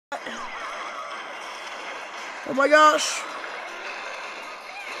Oh my gosh.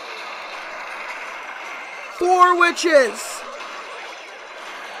 4 witches.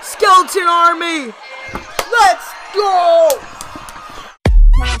 Skeleton army. Let's go.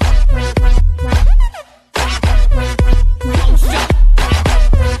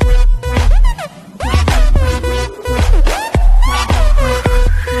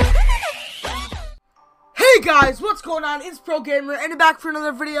 Hey guys, what's going on? It's Pro Gamer and I'm back for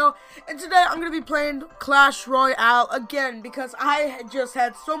another video. And today I'm going to be playing Clash Royale again because I just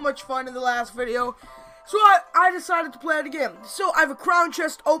had so much fun in the last video. So I decided to play it again. So I have a crown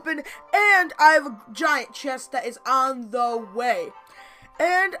chest open and I have a giant chest that is on the way.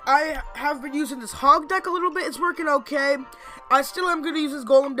 And I have been using this hog deck a little bit. It's working okay. I still am going to use this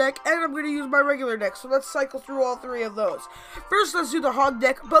golem deck and I'm going to use my regular deck. So let's cycle through all 3 of those. First, let's do the hog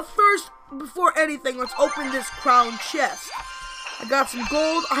deck. But first, before anything, let's open this crown chest. I got some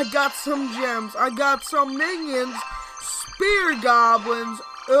gold. I got some gems. I got some minions. Spear goblins.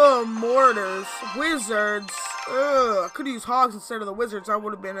 Mortars. Wizards. I could use hogs instead of the wizards. I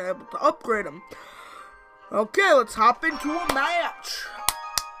would have been able to upgrade them. Okay, let's hop into a match.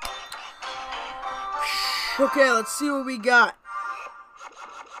 Okay, let's see what we got.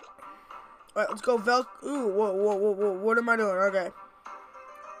 Alright, let's go Ooh, whoa, what am I doing? Okay.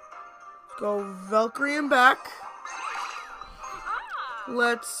 Let's go Valkyrie back.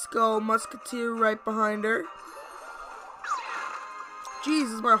 Let's go Musketeer right behind her.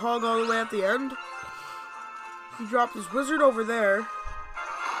 Jeez, is my hog all the way at the end? He dropped his wizard over there.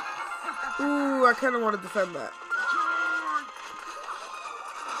 Ooh, I kind of want to defend that.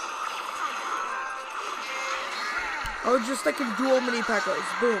 Oh, just like a dual mini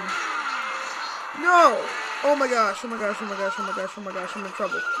Pekkas. Boom. No! Oh my gosh, oh my gosh, oh my gosh, oh my gosh, oh my gosh, I'm in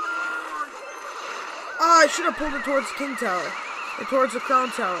trouble. Ah, I should have pulled it towards the King Tower. Or towards the Crown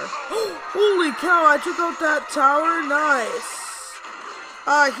Tower. Holy cow, I took out that tower? Nice.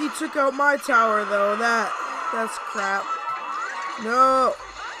 Ah, he took out my tower though. That's crap. No.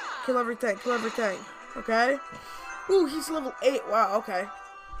 Kill everything, kill everything. Okay. Ooh, he's level 8. Wow, okay.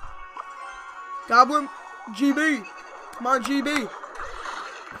 Goblin, GB. Come on, GB.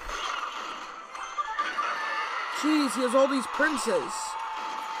 Jeez, he has all these princes.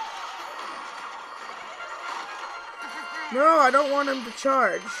 No, I don't want him to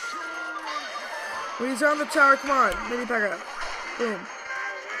charge. When he's on the tower, come on. Mini Pekka. Boom.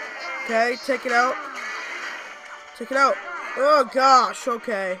 Okay, take it out. Take it out. Oh, gosh,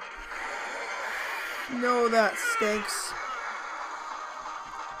 okay. No, that stinks.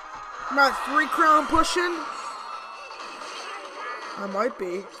 Am I 3 crown pushing? I might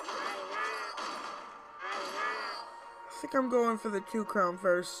be. I think I'm going for the 2 crown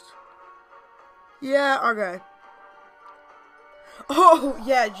first. Yeah, okay. Oh,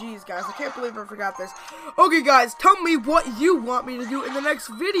 yeah, geez, guys. I can't believe I forgot this. Okay, guys, tell me what you want me to do in the next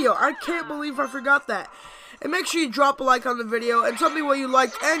video. I can't believe I forgot that. And make sure you drop a like on the video and tell me what you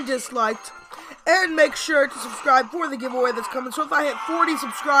liked and disliked. And make sure to subscribe for the giveaway that's coming. So if I hit 40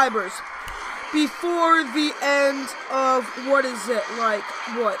 subscribers before the end of, what is it, like,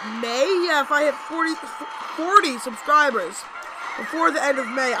 what, May? Yeah, if I hit 40 subscribers before the end of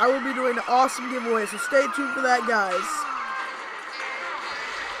May, I will be doing an awesome giveaway. So stay tuned for that, guys.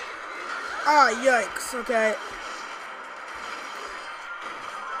 Ah, yikes, okay.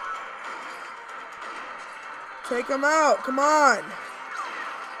 Take him out, come on.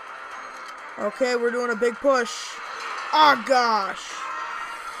 Okay, we're doing a big push. Oh, gosh.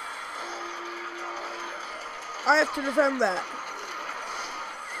 I have to defend that.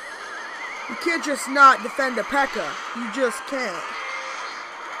 You can't just not defend a Pekka. You just can't.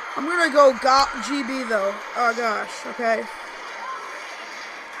 I'm gonna go GB, though. Oh, gosh, okay.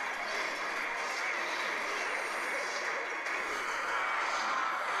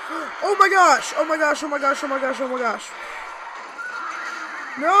 Oh my gosh! Oh my gosh! Oh my gosh! Oh my gosh! Oh my gosh!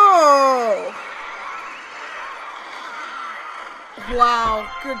 No! Wow,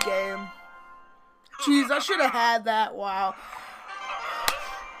 good game. Jeez, I should have had that. Wow.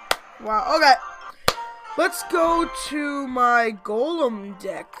 Wow. Okay. Let's go to my golem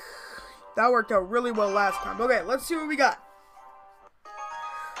deck. That worked out really well last time. Okay, let's see what we got.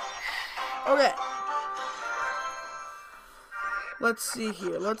 Okay. Let's see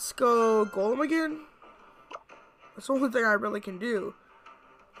here. Let's go golem again. That's the only thing I really can do.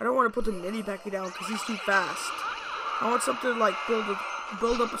 I don't want to put the mini Pekka down because he's too fast. I want something to like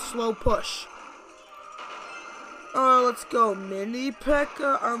build up a slow push. Let's go mini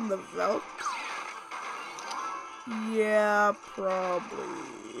Pekka on the Velk. Yeah,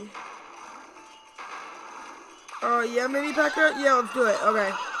 probably. Yeah, mini Pekka? Yeah, let's do it.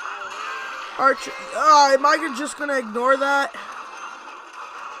 Okay. Archer. Am I just gonna ignore that?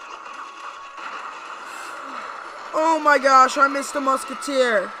 Oh my gosh, I missed the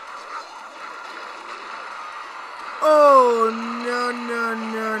musketeer. Oh, no, no,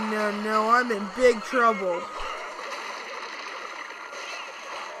 no, no, no. I'm in big trouble.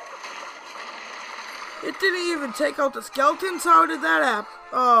 It didn't even take out the skeletons? How did that happen?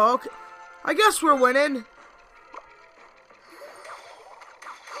 Oh, okay. I guess we're winning.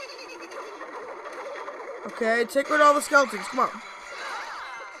 Okay, take rid of all the skeletons. Come on.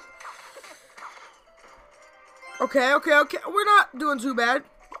 Okay, okay, okay. We're not doing too bad.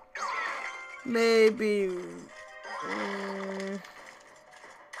 Maybe...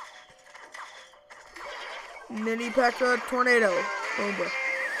 Mini P.E.K.K.A. Tornado. Boom.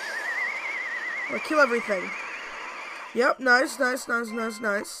 Or kill everything. Yep, nice, nice, nice, nice,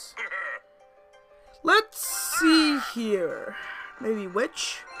 nice. Let's see here. Maybe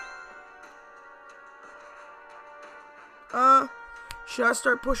witch? Should I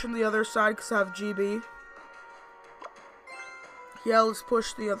start pushing the other side because I have GB? Yeah, let's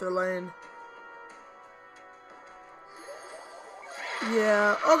push the other lane.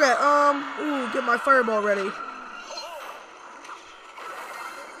 Yeah, okay, ooh, get my fireball ready.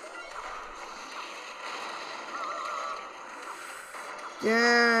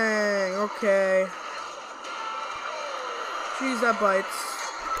 Dang, okay. Jeez, that bites.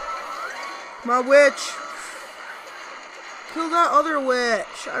 Come on, witch. Kill that other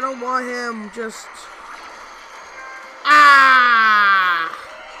witch. I don't want him just... Ah!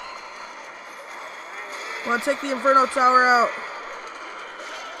 Come on, take the Inferno Tower out.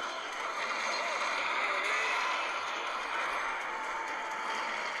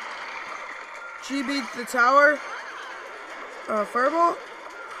 GB the tower. Fireball.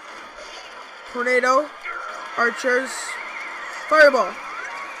 Tornado. Archers. Fireball.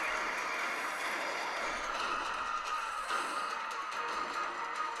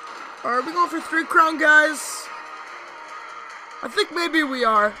 Are we going for 3 crown, guys? I think maybe we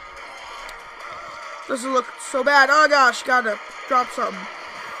are. Doesn't look so bad. Oh gosh, gotta drop something.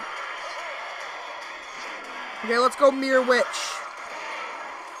 Okay, let's go Mirror Witch.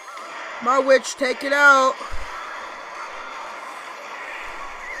 My witch, take it out.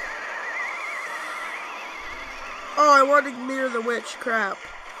 Oh, I wanted to mirror the witch. Crap.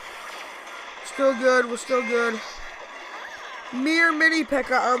 Still good. We're still good. Mirror Mini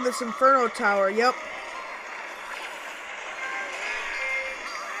P.E.K.K.A. on this Inferno Tower. Yep.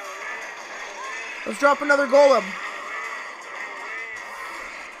 Let's drop another golem.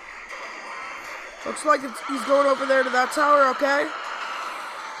 Looks like he's going over there to that tower. Okay.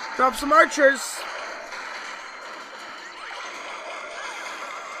 Drop some archers.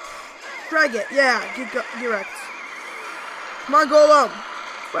 Drag it. Yeah. Get wrecked. Come on, golem.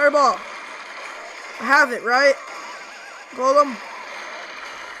 Fireball. I have it, right? Golem.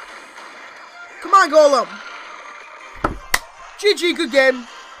 Come on, golem. GG, good game.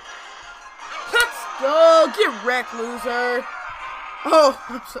 Let's go. Get wrecked, loser. Oh,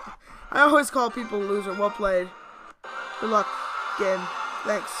 I'm sorry. I always call people loser. Well played. Good luck, game.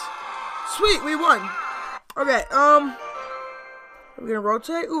 Thanks. Sweet, we won. Okay, are we gonna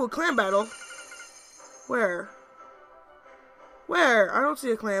rotate? Ooh, a clan battle. Where? Where? I don't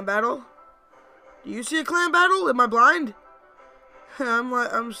see a clan battle. Do you see a clan battle? Am I blind?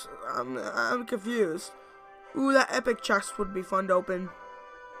 I'm confused. Ooh, that epic chest would be fun to open.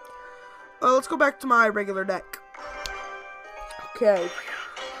 Let's go back to my regular deck. Okay.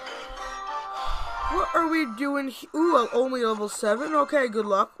 What are we doing? Ooh, only level 7? Okay, good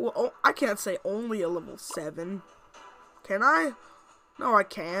luck. Well, I can't say only a level 7. Can I? No, I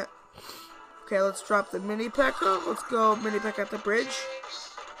can't. Okay, let's drop the Mini P.E.K.K.A. Let's go Mini P.E.K.K.A. at the bridge.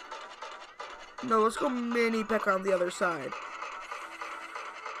 No, let's go Mini P.E.K.K.A. on the other side.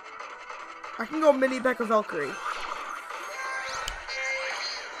 I can go Mini P.E.K.K.A. Valkyrie.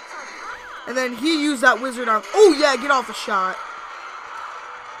 And then he used that wizard on... Oh, yeah, get off the shot.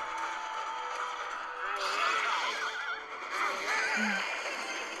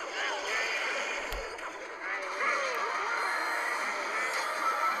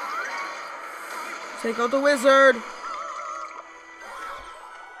 Take out the wizard.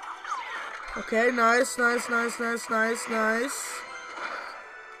 Okay, nice, nice, nice, nice, nice, nice.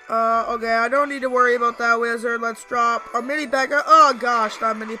 Okay, I don't need to worry about that wizard. Let's drop our Mini P.E.K.K.A. Oh, gosh,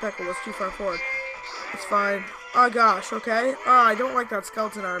 that Mini P.E.K.K.A. was too far forward. It's fine. Oh, gosh, okay. Oh, I don't like that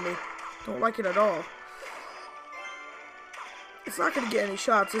skeleton army. Don't like it at all. It's not going to get any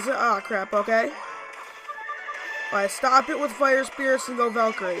shots, is it? Oh, crap, okay. Alright, stop it with Fire Spirits and go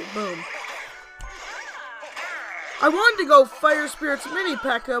Valkyrie. Boom. I wanted to go Fire Spirit's Mini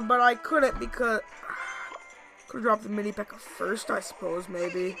P.E.K.K.A, but I couldn't because... Could drop the Mini P.E.K.K.A first, I suppose,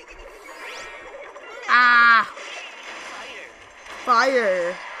 maybe. Ah!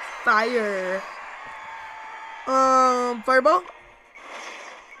 Fire. Fire. Fireball?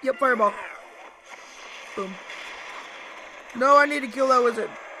 Yep, fireball. Boom. No, I need to kill that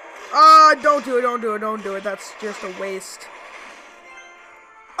wizard. Ah, don't do it, don't do it, don't do it. That's just a waste.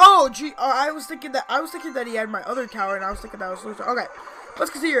 Oh, gee, I was thinking that he had my other tower, and I was thinking that was loser. Okay,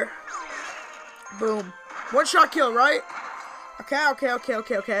 let's continue. Boom. One shot kill, right?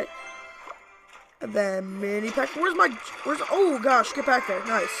 Okay. And then mini pack. Oh gosh, get back there.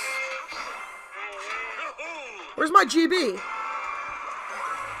 Nice. Where's my GB?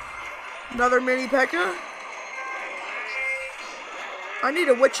 Another mini P.E.K.K.A. I need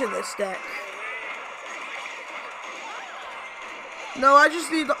a witch in this deck. No, I just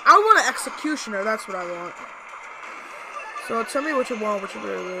need... I want an executioner. That's what I want. So tell me what you want, what you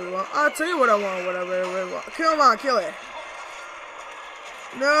really want. I'll tell you what I want, what I really want. Come on, kill it.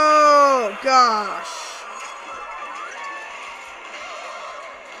 No, gosh.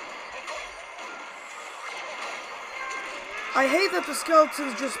 I hate that the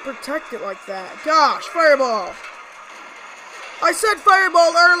skeletons just protect it like that. Gosh, fireball. I said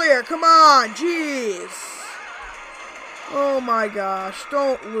fireball earlier. Come on, jeez. Oh my gosh,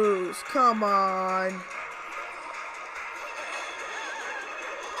 don't lose. Come on.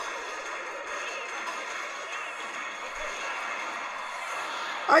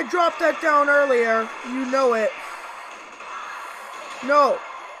 I dropped that down earlier. You know it. No.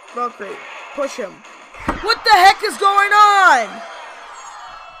 Valkyrie. Push him. What the heck is going on?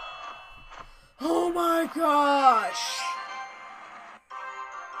 Oh my gosh.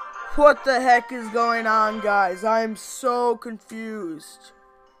 What the heck is going on, guys? I am so confused.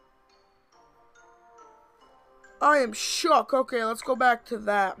 I am shook. Okay, let's go back to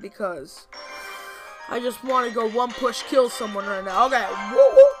that because I just want to go one push kill someone right now. Okay.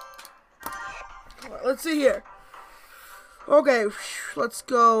 Woo-hoo. Right, let's see here. Okay, let's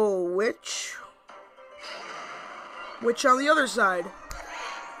go witch. Witch on the other side.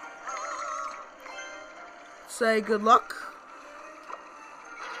 Say good luck.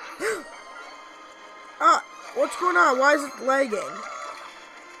 Ah, what's going on? Why is it lagging?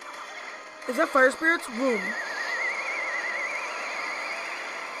 Is that fire spirits? Boom.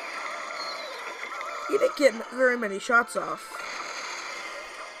 He didn't get very many shots off.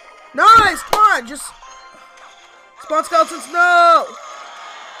 Nice! Come on, just spawn skeletons. No!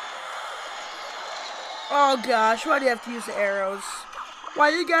 Oh gosh, why do you have to use the arrows? Why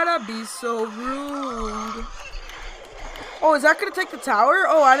you gotta be so rude? Oh, is that gonna take the tower?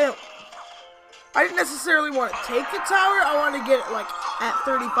 Oh, I didn't necessarily want to take the tower. I want to get it like at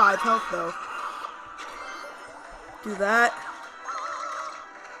 35 health though. Do that.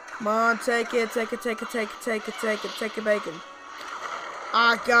 Come on, take it, take it, take it, take it, take it, take it, take it, bacon.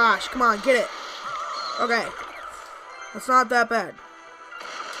 Ah gosh, come on, get it. Okay. That's not that bad.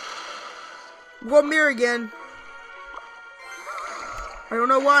 I'm going mirror again. I don't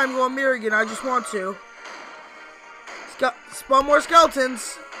know why I'm going mirror again. I just want to. Spawn more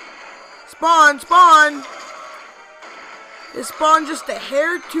skeletons. Spawn, spawn. They spawn just a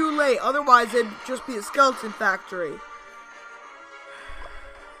hair too late. Otherwise, it'd just be a skeleton factory.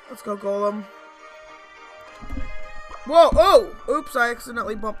 Let's go, golem. Whoa, oh! Oops, I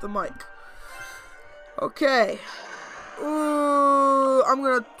accidentally bumped the mic. Okay. Ooh, I'm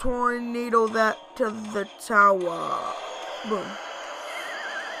gonna tornado that to the tower. Boom.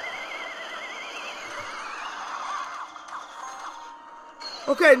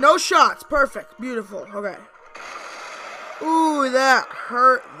 Okay, no shots. Perfect. Beautiful. Okay. Ooh, that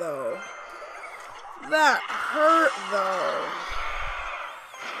hurt, though. That hurt, though.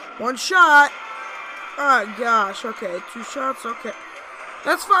 One shot. Oh, gosh. Okay, 2 shots. Okay.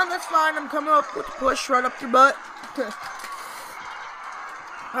 That's fine. That's fine. I'm coming up with a push right up your butt.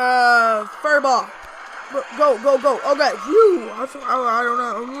 Fireball. Go, go, go. Okay. Whew. I don't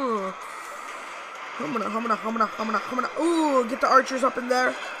know. Humana. Ooh, get the archers up in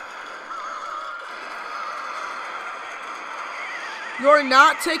there. You're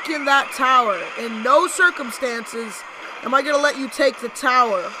not taking that tower. In no circumstances am I gonna let you take the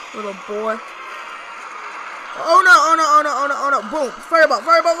tower, little boy. Oh no, oh no, oh no, oh no, oh no. Boom. Fireball,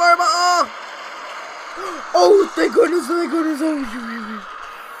 fireball, fireball. Oh, oh thank goodness, thank goodness. Oh,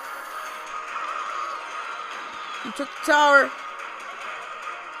 you took the tower.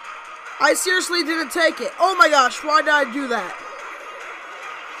 I seriously didn't take it. Oh my gosh, why did I do that?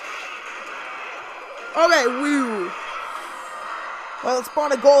 Okay, woo. Well, let's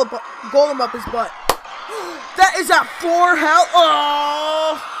spawn a golem up his butt. That is at 4 health.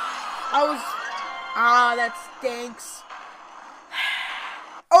 Oh, that stinks.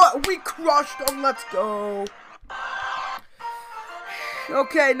 Oh, we crushed them. Let's go.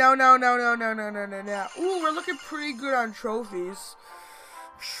 Okay, no. Ooh, we're looking pretty good on trophies.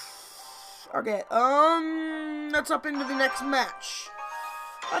 Okay, let's up into the next match.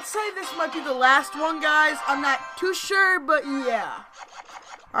 Let's say this might be the last one, guys. I'm not too sure, but yeah.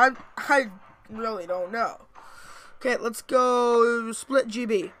 I really don't know. Okay, let's go split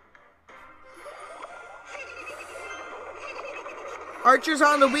GB. Archer's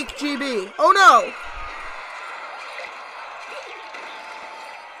on the weak GB. Oh no!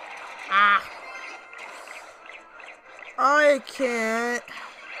 Ah. I can't.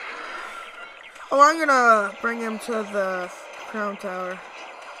 Oh, I'm gonna bring him to the crown tower.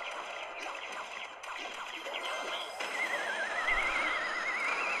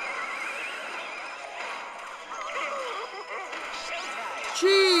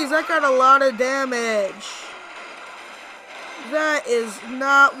 Jeez, that got a lot of damage. That is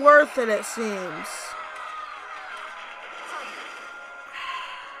not worth it, it seems.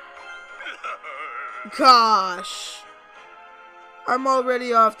 Gosh. I'm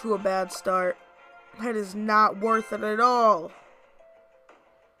already off to a bad start. That is not worth it at all.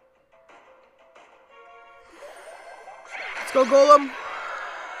 Let's go, Golem.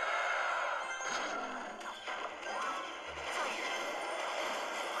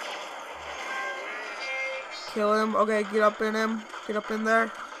 Kill him. Okay, get up in him. Get up in there.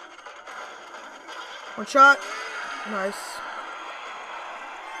 One shot. Nice.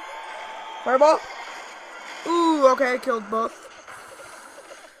 Fireball. Ooh, okay, killed both.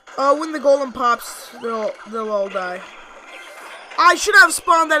 When the golem pops, they'll all die. I should have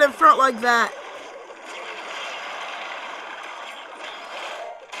spawned that in front like that.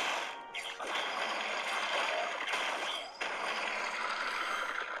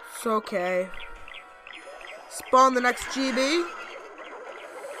 It's okay. Spawn the next GB.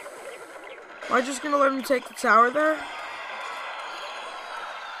 Am I just gonna let him take the tower there?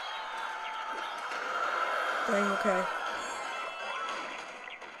 Dang, okay.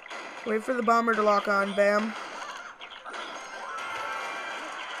 Wait for the bomber to lock on. Bam.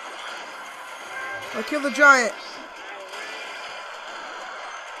 I'll kill the giant.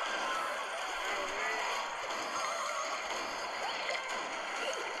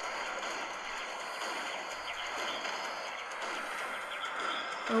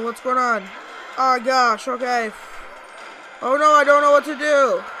 Oh, what's going on? Oh gosh, okay. Oh no, I don't know what to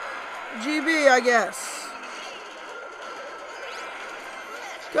do. GB, I guess.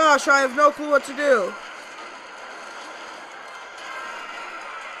 Gosh, I have no clue what to do.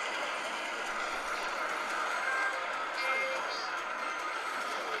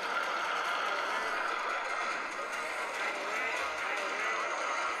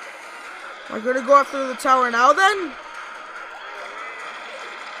 Am I gonna go after the tower now then?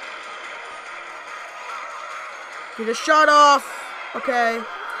 Get a shot off. Okay.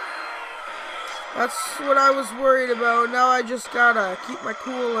 That's what I was worried about. Now I just gotta keep my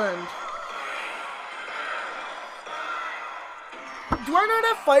cool and... Do I not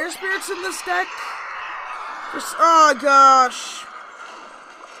have fire spirits in this deck? Oh gosh.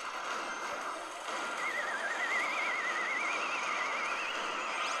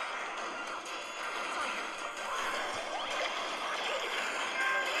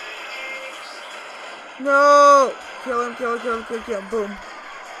 No! Kill him, kill him, kill him, kill him, kill him. Boom.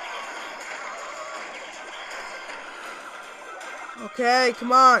 Okay,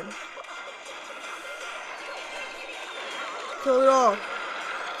 come on. Kill it all.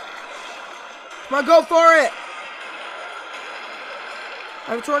 Come on, go for it. I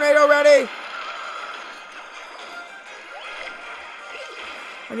have a tornado ready.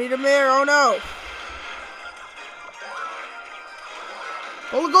 I need a mirror. Oh no.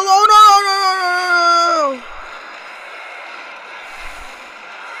 Oh, go! Oh no! No! No! No!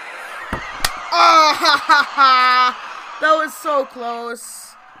 Ah ha ha ha! That was so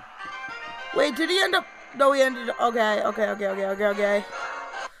close. Wait, did he end up? No, he ended. Okay.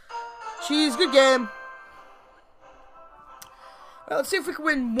 Jeez, good game. Right, let's see if we can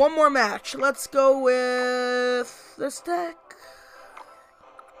win one more match. Let's go with this deck.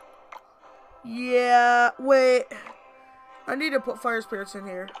 Yeah, wait. I need to put fire spirits in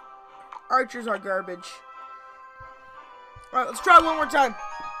here. Archers are garbage. Alright, let's try one more time.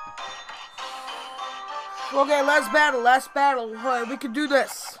 Okay, last battle. Alright, we can do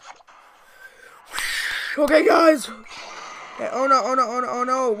this. Okay, guys. Okay, oh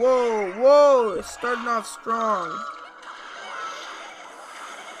no. Whoa. It's starting off strong.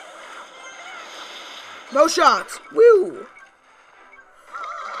 No shots. Woo!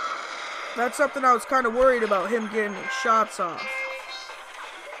 That's something I was kind of worried about, him getting shots off.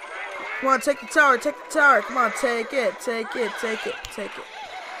 Come on, take the tower, take the tower. Come on, take it, take it, take it, take it.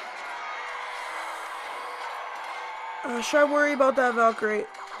 Should I worry about that Valkyrie?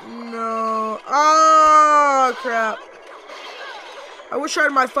 No. Oh, crap. I wish I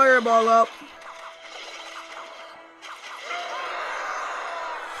had my fireball up.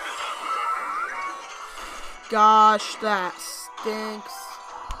 Gosh, that stinks.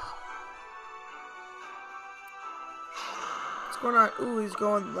 What's going on? Ooh, he's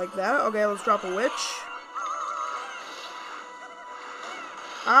going like that. Okay, let's drop a witch.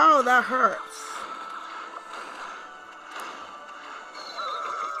 Ow, that hurts.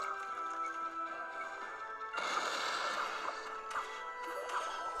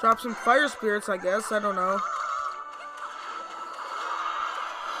 Drop some fire spirits, I guess. I don't know.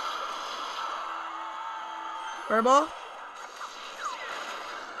 Fireball?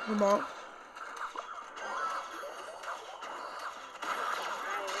 Come on.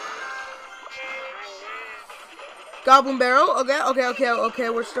 Goblin barrel. Okay.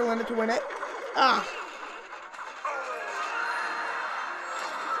 We're still in it to win it. Ah.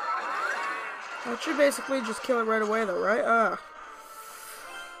 I should basically just kill it right away, though, right? Ah.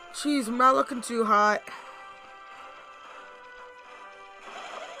 Jeez, I'm not looking too hot.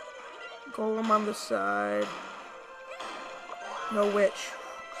 Golem on the side. No witch.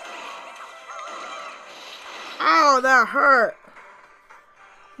 Ow, that hurt.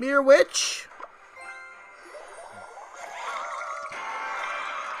 Mirror witch.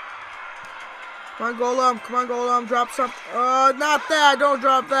 Come on, golem. Come on, golem. Drop something. Oh, not that. Don't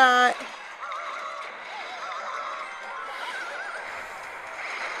drop that.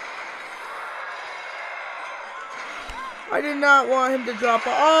 I did not want him to drop a...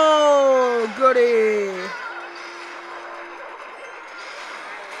 Oh, goody.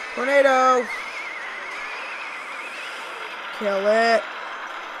 Tornado. Kill it.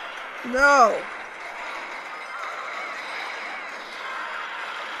 No.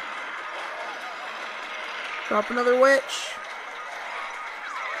 Drop another witch.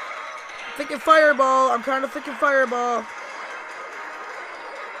 I'm thinking fireball. I'm kind of thinking fireball.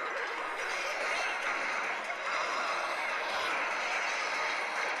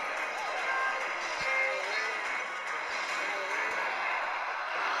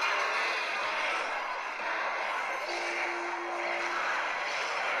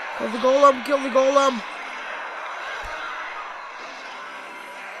 Kill the golem, kill the golem.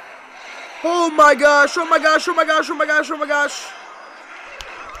 Oh my gosh, oh my gosh, oh my gosh, oh my gosh, oh my gosh.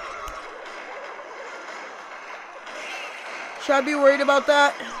 Should I be worried about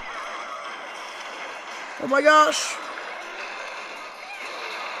that? Oh my gosh.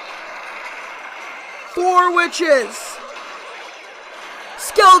 4 witches.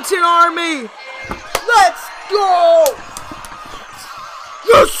 Skeleton army. Let's go.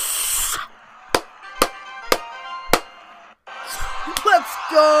 Yes. Let's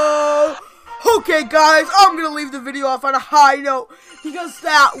go! Okay, guys, I'm gonna leave the video off on a high note because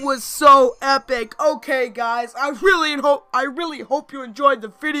that was so epic. Okay, guys, I really hope you enjoyed the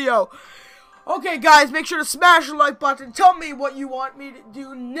video. Okay, guys, make sure to smash the like button. Tell me what you want me to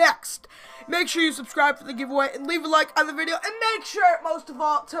do next. Make sure you subscribe for the giveaway and leave a like on the video. And make sure, most of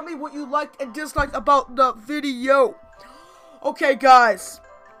all, tell me what you liked and disliked about the video. Okay, guys,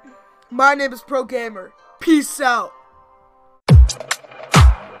 my name is Pro Gamer. Peace out.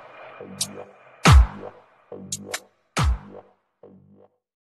 Yeah.